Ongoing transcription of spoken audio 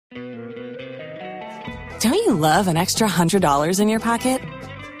Don't you love an extra $100 in your pocket?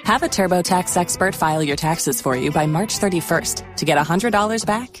 Have a TurboTax expert file your taxes for you by March 31st to get $100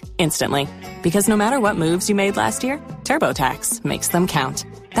 back instantly. Because no matter what moves you made last year, TurboTax makes them count.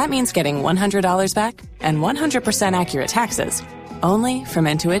 That means getting $100 back and 100% accurate taxes, only from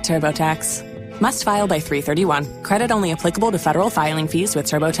Intuit TurboTax. Must file by 3/31. Credit only applicable to federal filing fees with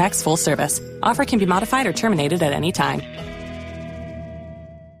TurboTax full service. Offer can be modified or terminated at any time.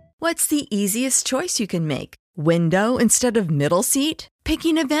 What's the easiest choice you can make? Window instead of middle seat?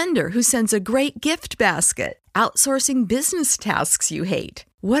 Picking a vendor who sends a great gift basket? Outsourcing business tasks you hate?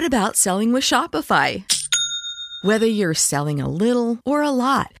 What about selling with Shopify? Whether you're selling a little or a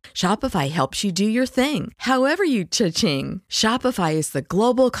lot, Shopify helps you do your thing, however you cha-ching. Shopify is the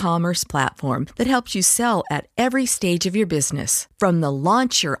global commerce platform that helps you sell at every stage of your business. From the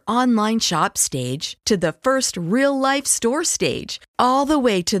launch your online shop stage to the first real-life store stage, all the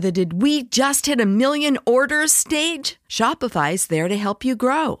way to the did we just hit 1 million orders stage. Shopify's there to help you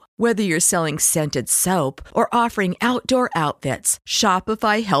grow. Whether you're selling scented soap or offering outdoor outfits,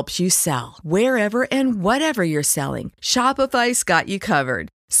 Shopify helps you sell. Wherever and whatever you're selling, Shopify's got you covered.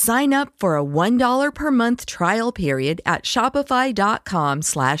 Sign up for a $1 per month trial period at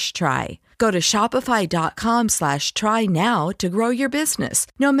shopify.com/try. Go to shopify.com/try now to grow your business,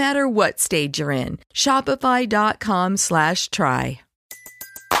 no matter what stage you're in. Shopify.com/try.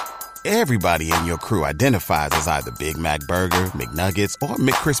 Everybody in your crew identifies as either Big Mac Burger, McNuggets, or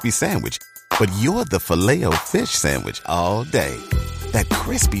McCrispy Sandwich. But you're the Filet-O-Fish Sandwich all day. That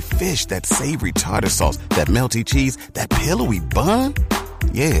crispy fish, that savory tartar sauce, that melty cheese, that pillowy bun.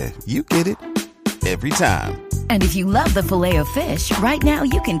 Yeah, you get it. Every time. And if you love the Filet-O-Fish, right now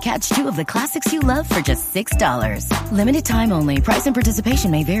you can catch 2 of the classics you love for just $6. Limited time only. Price and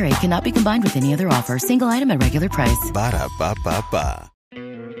participation may vary. Cannot be combined with any other offer. Single item at regular price. Ba-da-ba-ba-ba.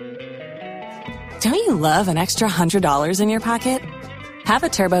 Don't you love an extra $100 in your pocket? Have a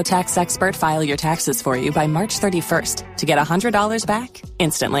TurboTax expert file your taxes for you by March 31st to get $100 back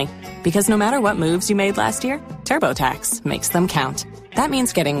instantly. Because no matter what moves you made last year, TurboTax makes them count. That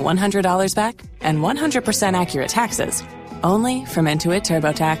means getting $100 back and 100% accurate taxes, only from Intuit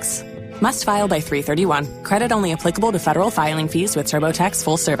TurboTax. Must file by 3/31. Credit only applicable to federal filing fees with TurboTax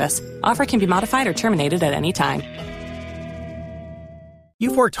full service. Offer can be modified or terminated at any time.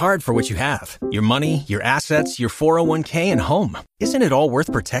 You've worked hard for what you have. Your money, your assets, your 401k, and home. Isn't it all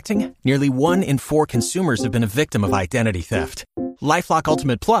worth protecting? Nearly 1 in 4 consumers have been a victim of identity theft. LifeLock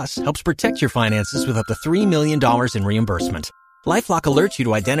Ultimate Plus helps protect your finances with up to $3 million in reimbursement. LifeLock alerts you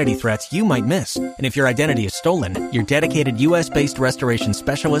to identity threats you might miss. And if your identity is stolen, your dedicated U.S.-based restoration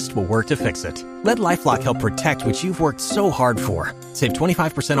specialist will work to fix it. Let LifeLock help protect what you've worked so hard for. Save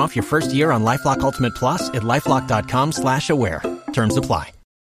 25% off your first year on LifeLock Ultimate Plus at LifeLock.com/aware. Terms apply.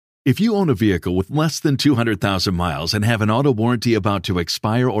 If you own a vehicle with less than 200,000 miles and have an auto warranty about to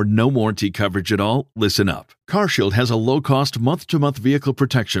expire or no warranty coverage at all, listen up. CarShield has a low-cost month-to-month vehicle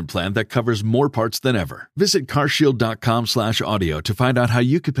protection plan that covers more parts than ever. Visit carshield.com/audio to find out how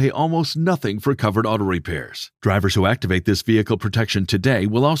you could pay almost nothing for covered auto repairs. Drivers who activate this vehicle protection today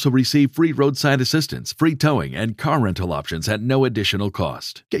will also receive free roadside assistance, free towing, and car rental options at no additional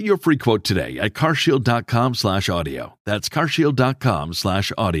cost. Get your free quote today at carshield.com/audio. That's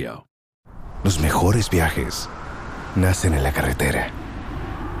carshield.com/audio. Los mejores viajes nacen en la carretera,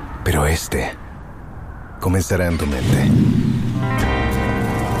 pero este comenzará en tu mente.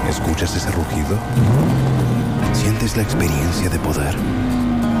 ¿Escuchas ese rugido? ¿Sientes la experiencia de poder?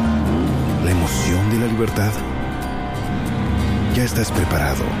 ¿La emoción de la libertad? Ya estás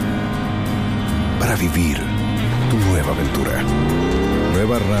preparado para vivir tu nueva aventura.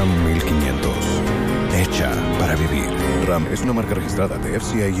 Nueva Ram 1500. Hecha para vivir. Ram es una marca registrada de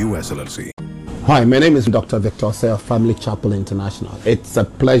FCI US LLC. Hi, my name is Dr. Victor Say of Family Chapel International. It's a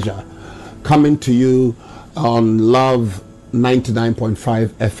pleasure coming to you on Love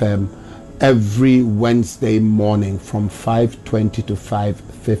 99.5 FM every Wednesday morning from 5:20 to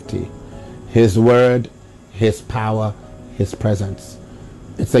 5:50. His word, His power, His presence.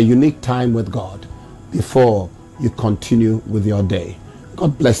 It's a unique time with God before you continue with your day.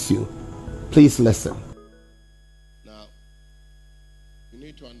 God bless you. Please listen. Now, you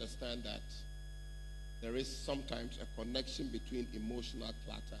need to understand that there is sometimes a connection between emotional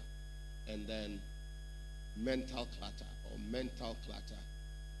clutter and then mental clutter, or mental clutter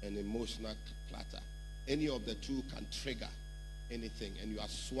and emotional clutter. Any of the two can trigger anything, and you are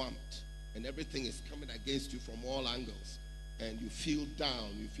swamped and everything is coming against you from all angles, and you feel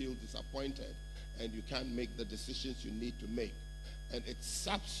down, you feel disappointed, and you can't make the decisions you need to make, and it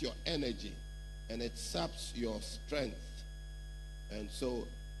saps your energy and it saps your strength. And so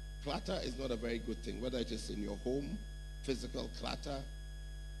Clutter is not a very good thing, whether it is in your home, physical clutter,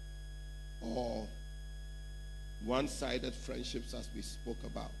 or one-sided friendships as we spoke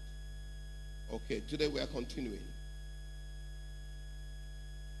about. Okay, today we are continuing.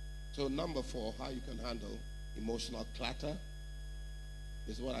 So number 4, how you can handle emotional clutter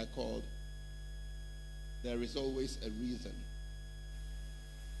is what I called, there is always a reason.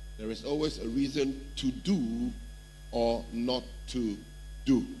 There is always a reason to do or not to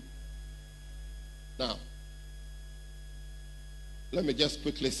do. Now, let me just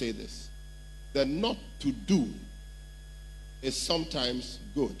quickly say this. The not to do is sometimes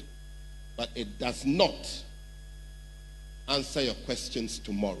good, but it does not answer your questions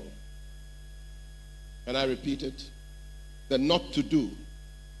tomorrow. Can I repeat it? The not to do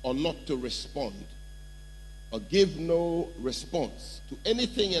or not to respond or give no response to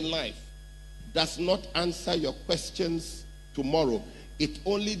anything in life does not answer your questions tomorrow. It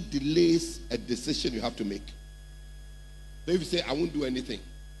only delays a decision you have to make. So if you say, I won't do anything,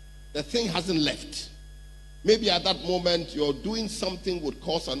 the thing hasn't left. Maybe at that moment you're doing something would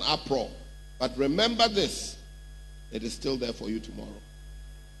cause an uproar. But remember this, it is still there for you tomorrow.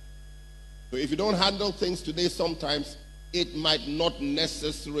 So if you don't handle things today, sometimes it might not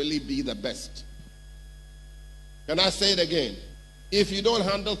necessarily be the best. Can I say it again? If you don't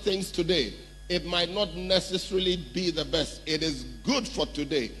handle things today, it might not necessarily be the best. It is good for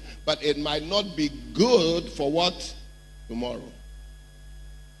today, but it might not be good for what? Tomorrow.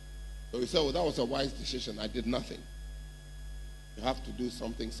 So you say, well, that was a wise decision. I did nothing. You have to do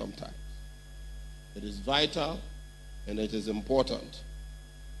something sometimes. It is vital and it is important.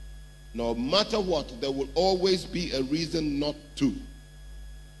 No matter what, there will always be a reason not to.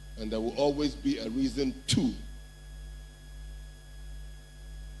 And there will always be a reason to.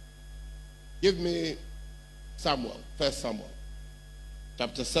 Give me Samuel, 1 Samuel,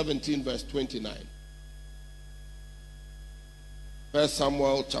 chapter 17, verse 29. 1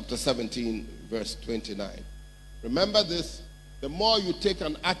 Samuel, chapter 17, verse 29. Remember this, the more you take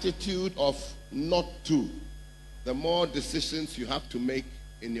an attitude of not to, the more decisions you have to make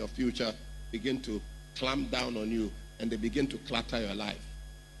in your future begin to clamp down on you, and they begin to clutter your life.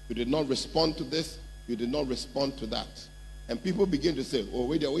 You did not respond to this, you did not respond to that. And people begin to say, oh,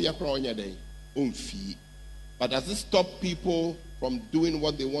 wait, you're crying your day. But does it stop people from doing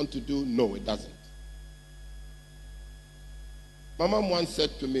what they want to do? No, it doesn't. My mom once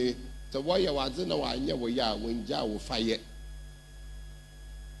said to me, so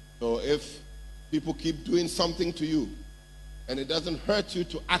if people keep doing something to you and it doesn't hurt you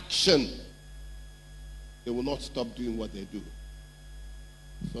to action, they will not stop doing what they do.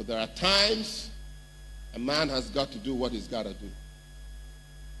 So there are times a man has got to do what he's got to do.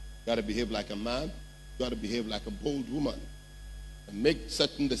 Got to behave like a man, got to behave like a bold woman, and make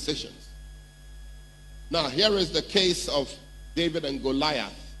certain decisions. Now, here is the case of David and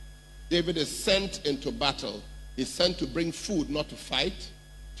Goliath. David is sent into battle. He's sent to bring food, not to fight,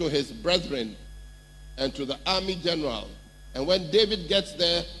 to his brethren and to the army general. And when David gets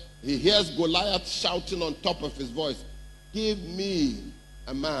there, he hears Goliath shouting on top of his voice, "Give me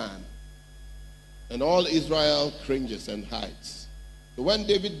a man." And all Israel cringes and hides. So when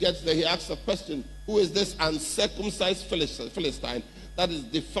David gets there, he asks a question, who is this uncircumcised Philistine that is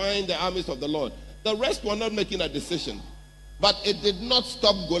defying the armies of the Lord? The rest were not making a decision. But it did not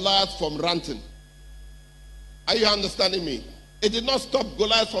stop Goliath from ranting. Are you understanding me? It did not stop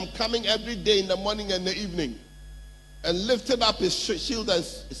Goliath from coming every day in the morning and the evening and lifting up his shield and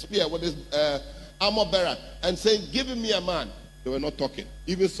spear with his armor bearer and saying, "Give me a man." They were not talking.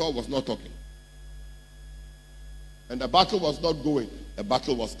 Even Saul was not talking. And the battle was not going. The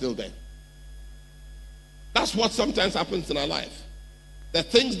battle was still there. That's what sometimes happens in our life. The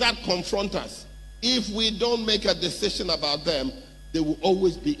things that confront us, if we don't make a decision about them, they will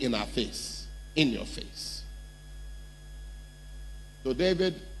always be in our face, in your face. So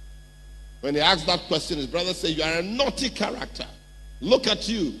David, when he asked that question, his brother said, "You are a naughty character. Look at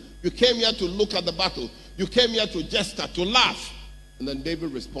you. You came here to look at the battle. You came here to jester, to laugh." And then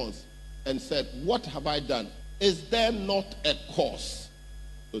David responds and said, "What have I done? Is there not a cause?"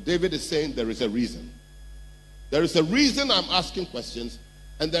 So David is saying there is a reason. There is a reason I'm asking questions,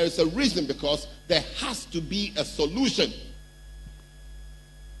 and there is a reason because there has to be a solution.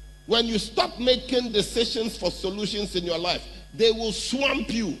 When you stop making decisions for solutions in your life, they will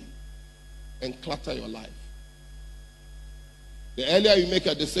swamp you and clutter your life. The earlier you make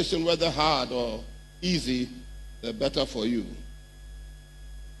a decision, whether hard or easy, the better for you.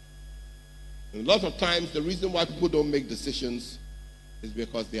 And a lot of times, the reason why people don't make decisions is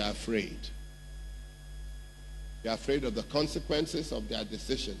because they are afraid. They are afraid of the consequences of their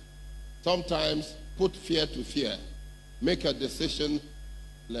decision. Sometimes put fear to fear. Make a decision,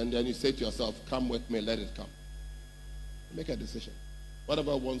 and then you say to yourself, come with me, let it come. Make a decision.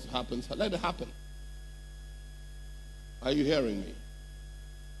 Whatever wants to happen, let it happen. Are you hearing me?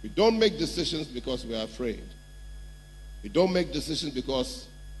 We don't make decisions because we are afraid. We don't make decisions because,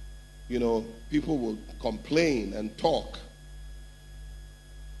 people will complain and talk.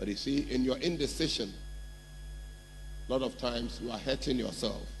 But you see, in your indecision, a lot of times you are hurting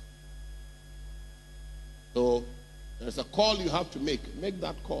yourself. So there's a call you have to make. Make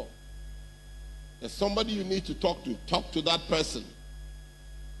that call. There's somebody you need to talk to. Talk to that person.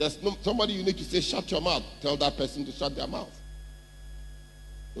 There's somebody you need to say, shut your mouth. Tell that person to shut their mouth.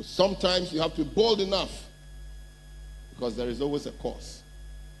 So sometimes you have to be bold enough, because there is always a cause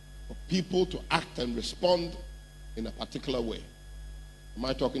for people to act and respond in a particular way. Am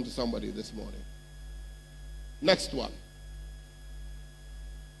I talking to somebody this morning? Next one.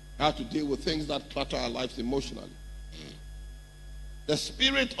 How to deal with things that clutter our lives emotionally. The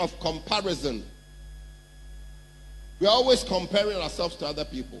spirit of comparison. We are always comparing ourselves to other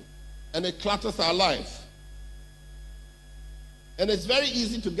people, and it clutters our life. And it's very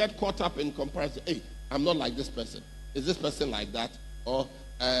easy to get caught up in comparison. Hey, I'm not like this person. Is this person like that? Or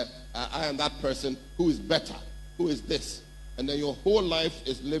I am that person who is better, who is this. And then your whole life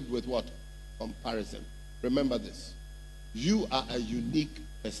is lived with what? Comparison. Remember this. You are a unique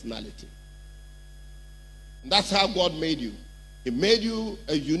personality. And that's how God made you. He made you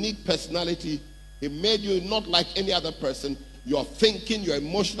a unique personality. He made you not like any other person. Your thinking, your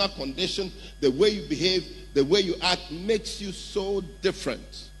emotional condition, the way you behave, the way you act makes you so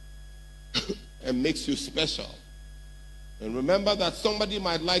different and makes you special. And remember that somebody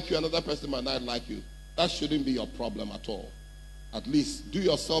might like you, another person might not like you. That shouldn't be your problem at all. At least do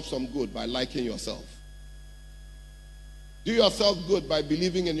yourself some good by liking yourself. Do yourself good by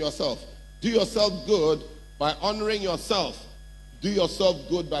believing in yourself. Do yourself good by honoring yourself. Do yourself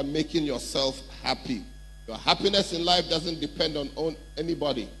good by making yourself happy. Your happiness in life doesn't depend on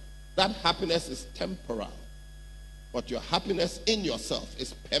anybody. That happiness is temporal. But your happiness in yourself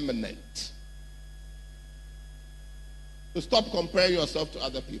is permanent. So stop comparing yourself to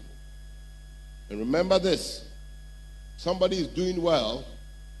other people. And remember this. Somebody is doing well.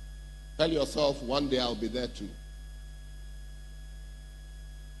 Tell yourself, one day I'll be there too.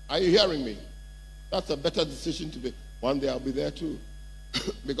 Are you hearing me? That's a better decision to be. One day I'll be there too.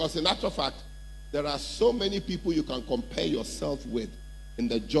 Because in actual fact, there are so many people you can compare yourself with in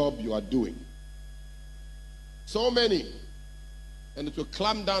the job you are doing. So many. And it will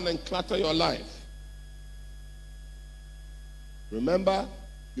clamp down and clutter your life. Remember,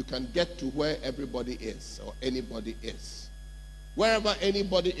 you can get to where everybody is or anybody is. Wherever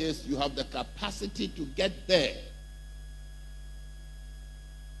anybody is, you have the capacity to get there.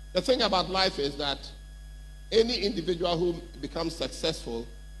 The thing about life is that any individual who becomes successful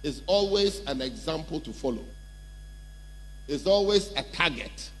is always an example to follow. Is always a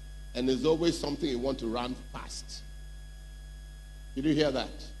target, and is always something you want to run past. Did you hear that?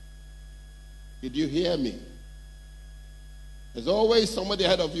 Did you hear me? There's always somebody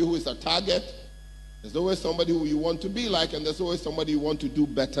ahead of you who is a target. There's always somebody who you want to be like, and there's always somebody you want to do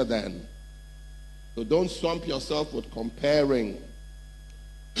better than. So don't swamp yourself with comparing.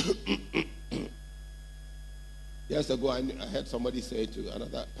 Years ago, I heard somebody say to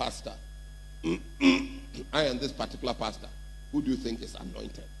another pastor, I am this particular pastor. Who do you think is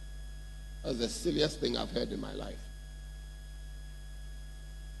anointed? That's the silliest thing I've heard in my life.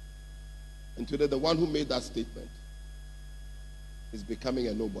 And today, the one who made that statement is becoming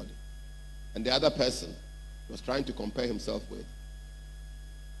a nobody. And the other person he was trying to compare himself with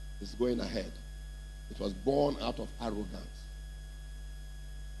is going ahead. It was born out of arrogance.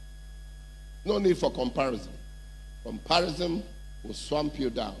 No need for comparison. Comparison will swamp you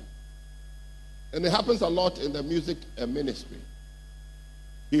down. And it happens a lot in the music ministry.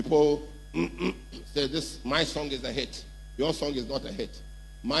 People say, my song is a hit. Your song is not a hit.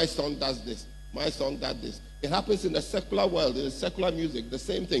 My song does this. My song does this. It happens in the secular world, in the secular music, the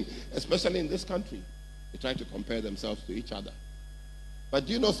same thing, especially in this country. They try to compare themselves to each other. But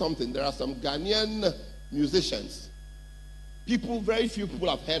do you know something? There are some Ghanaian musicians. Very few people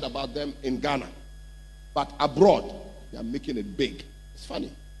have heard about them in Ghana. But abroad, they are making it big. It's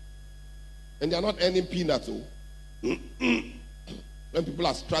funny. And they are not earning peanuts. When people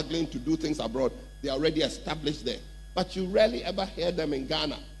are struggling to do things abroad, they are already established there. But you rarely ever hear them in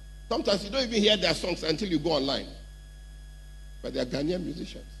Ghana. Sometimes you don't even hear their songs until you go online. But they are Ghanaian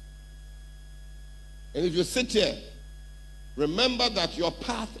musicians. And if you sit here, remember that your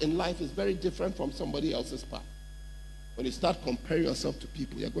path in life is very different from somebody else's path. When you start comparing yourself to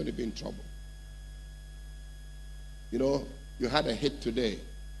people, you're going to be in trouble. You know, you had a hit today.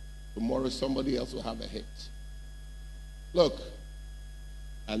 Tomorrow somebody else will have a hit. Look,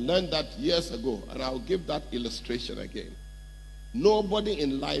 I learned that years ago, and I'll give that illustration again. Nobody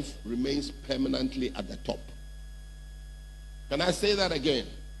in life remains permanently at the top. Can I say that again?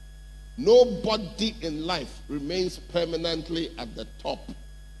 Nobody in life remains permanently at the top.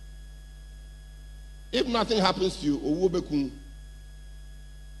 If nothing happens to you,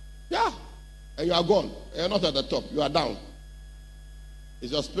 yeah, and you are gone. You're not at the top. You are down.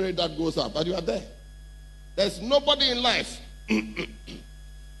 It's your spirit that goes up, but you are there. There's nobody in life.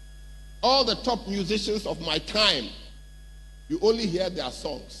 All the top musicians of my time, you only hear their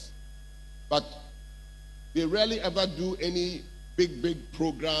songs, but they rarely ever do any big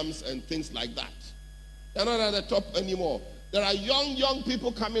programs and things like that. They're not at the top anymore. There are young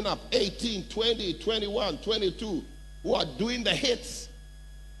people coming up, 18, 20, 21, 22, who are doing the hits.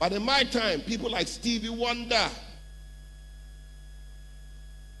 But in my time, people like Stevie Wonder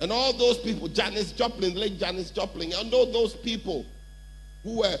and all those people, Janis Joplin, late Janis Joplin, and all those people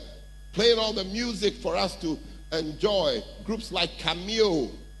who were playing all the music for us to enjoy, groups like Cameo.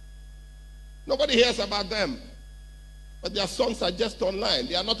 Nobody hears about them, but their songs are just online.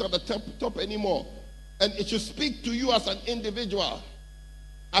 They are not at the top anymore. And it should speak to you as an individual,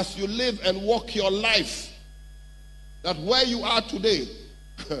 as you live and walk your life, that where you are today,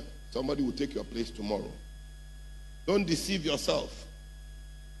 somebody will take your place tomorrow. Don't deceive yourself.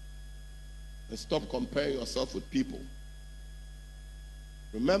 And stop comparing yourself with people.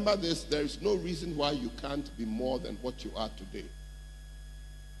 Remember this, there is no reason why you can't be more than what you are today.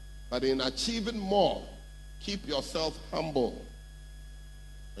 But in achieving more, keep yourself humble.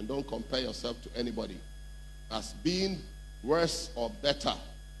 And don't compare yourself to anybody. As being worse or better,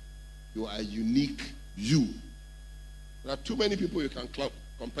 you are a unique you. There are too many people you can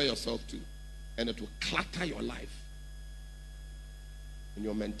compare yourself to, and it will clutter your life and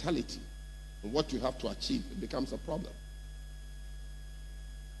your mentality and what you have to achieve. It becomes a problem.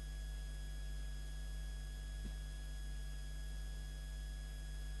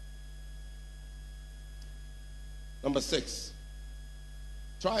 Number 6,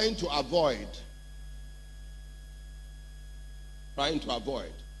 trying to avoid.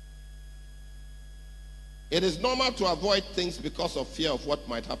 It is normal to avoid things because of fear of what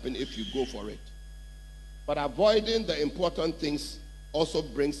might happen if you go for it. But avoiding the important things also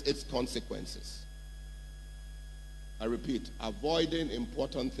brings its consequences. I repeat, avoiding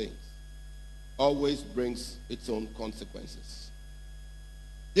important things always brings its own consequences.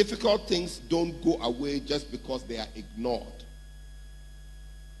 Difficult things don't go away just because they are ignored.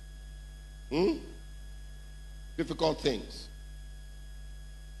 Difficult things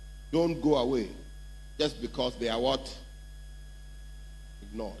don't go away just because they are what?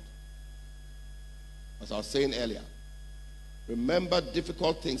 Ignored. As I was saying earlier, remember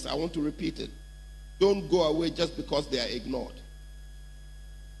difficult things. I want to repeat it. Don't go away just because they are ignored.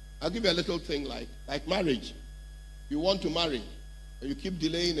 I'll give you a little thing like marriage. You want to marry and you keep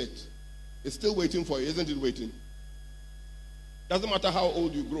delaying it. It's still waiting for you, isn't it waiting? Doesn't matter how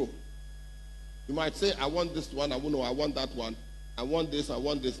old you grow. You might say, I want this one, I want that one. I want this,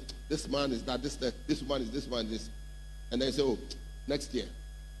 this man is that, this one is this one, this. And then you say, oh, next year.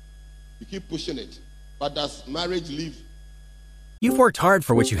 You keep pushing it. But does marriage leave? You've worked hard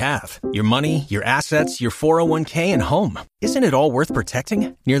for what you have. Your money, your assets, your 401k, and home. Isn't it all worth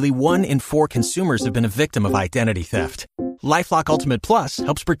protecting? Nearly 1 in 4 consumers have been a victim of identity theft. LifeLock Ultimate Plus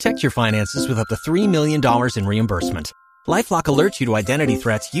helps protect your finances with up to $3 million in reimbursement. LifeLock alerts you to identity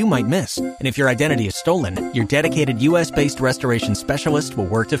threats you might miss. And if your identity is stolen, your dedicated U.S.-based restoration specialist will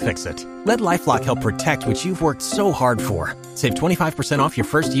work to fix it. Let LifeLock help protect what you've worked so hard for. Save 25% off your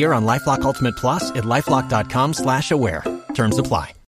first year on LifeLock Ultimate Plus at LifeLock.com/aware. Terms apply.